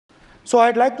So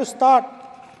I'd like to start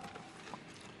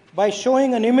by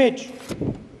showing an image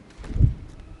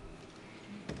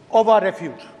of our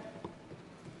refuge.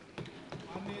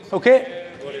 Okay?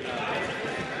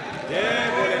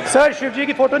 Sir Shiv जी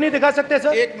की photo नहीं दिखा सकते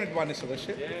sir? एक minute माननीय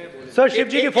सदस्य। सर शिव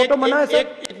जी की फोटो मना है सर?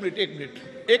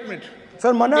 एक मिनट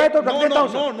सर मना है तो रख देता हूं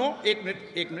सर। नो एक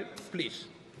मिनट प्लीज।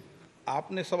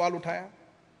 आपने सवाल उठाया,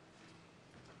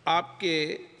 आपके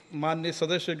माननीय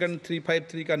सदस्यगण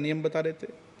 353 का नियम बता रहे थे,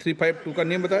 352 का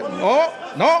नियम बताया। No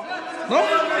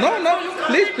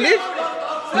please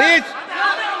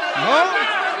no.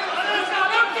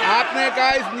 आपने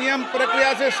कहा इस नियम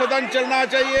प्रक्रिया से सदन चलना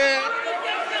चाहिए।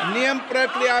 नियम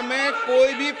प्रक्रिया में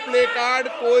कोई भी प्ले कार्ड,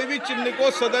 कोई भी चिन्ह को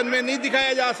सदन में नहीं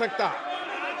दिखाया जा सकता।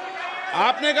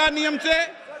 आपने कहा नियम से,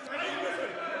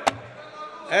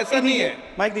 ऐसा नहीं है।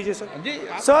 माइक दीजिए सर। जी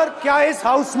सर, क्या इस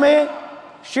हाउस में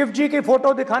शिव जी की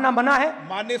फोटो दिखाना मना है?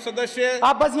 माननीय सदस्य,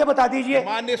 आप बस ये बता दीजिए।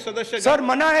 माननीय सदस्य सर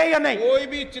मना है या नहीं? कोई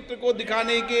भी चित्र को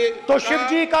दिखाने के तो शिव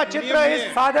जी का चित्र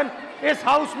इस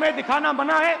हाउस में दिखाना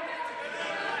मना है?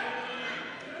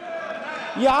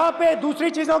 यहाँ पे दूसरी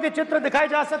चीजों के चित्र दिखाए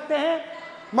जा सकते हैं,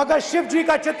 मगर शिव जी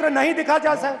का चित्र नहीं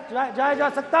दिखाया जा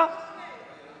सकता।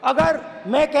 अगर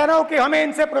मैं कह रहा हूं कि हमें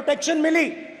इनसे प्रोटेक्शन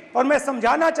मिली और मैं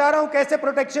समझाना चाह रहा हूं कैसे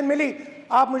प्रोटेक्शन मिली,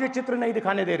 आप मुझे चित्र नहीं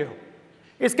दिखाने दे रहे हो।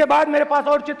 इसके बाद मेरे पास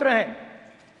और चित्र हैं,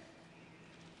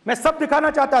 मैं सब दिखाना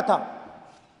चाहता था।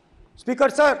 स्पीकर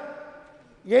सर,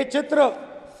 ये चित्र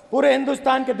पूरे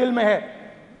हिंदुस्तान के दिल में है।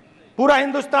 पूरा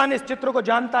हिंदुस्तान इस चित्र को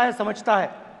जानता है, समझता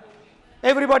है।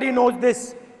 Everybody knows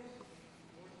this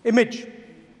image.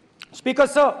 Speaker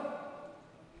sir,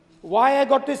 why I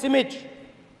got this image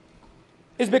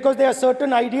is because there are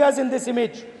certain ideas in this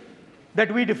image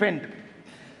that we defend,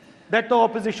 that the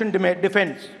opposition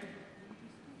defends.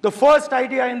 The first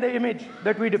idea in the image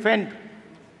that we defend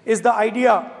is the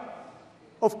idea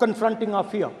of confronting our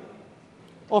fear,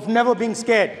 of never being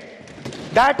scared.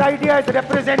 That idea is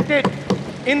represented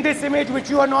in this image,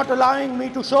 which you are not allowing me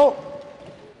to show,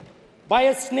 by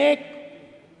a snake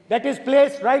that is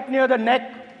placed right near the neck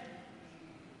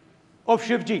of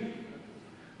Shivji.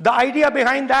 The idea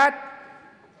behind that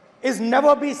is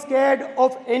never be scared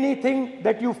of anything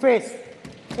that you face.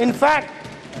 In fact,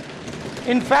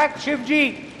 Shivji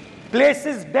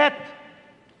places death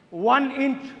 1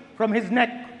 inch from his neck.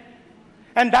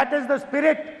 And that is the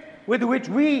spirit with which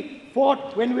we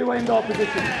fought when we were in the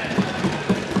opposition.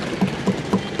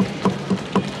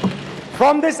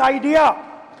 From this idea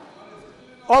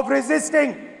of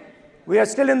resisting, we are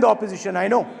still in the opposition, I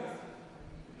know.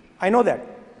 I know that.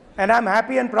 And I'm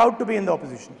happy and proud to be in the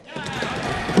opposition.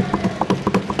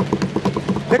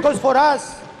 Because for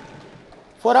us,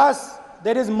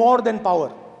 there is more than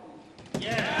power.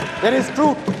 There is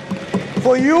truth.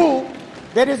 For you,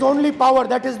 there is only power.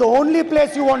 That is the only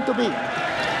place you want to be.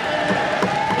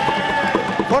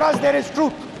 For us, there is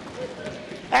truth.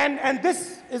 And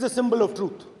this is a symbol of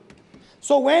truth.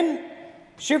 So when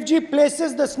Shivji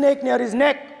places the snake near his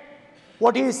neck,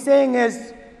 what he is saying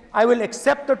is, I will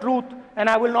accept the truth and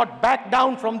I will not back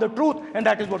down from the truth, and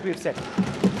that is what we have said.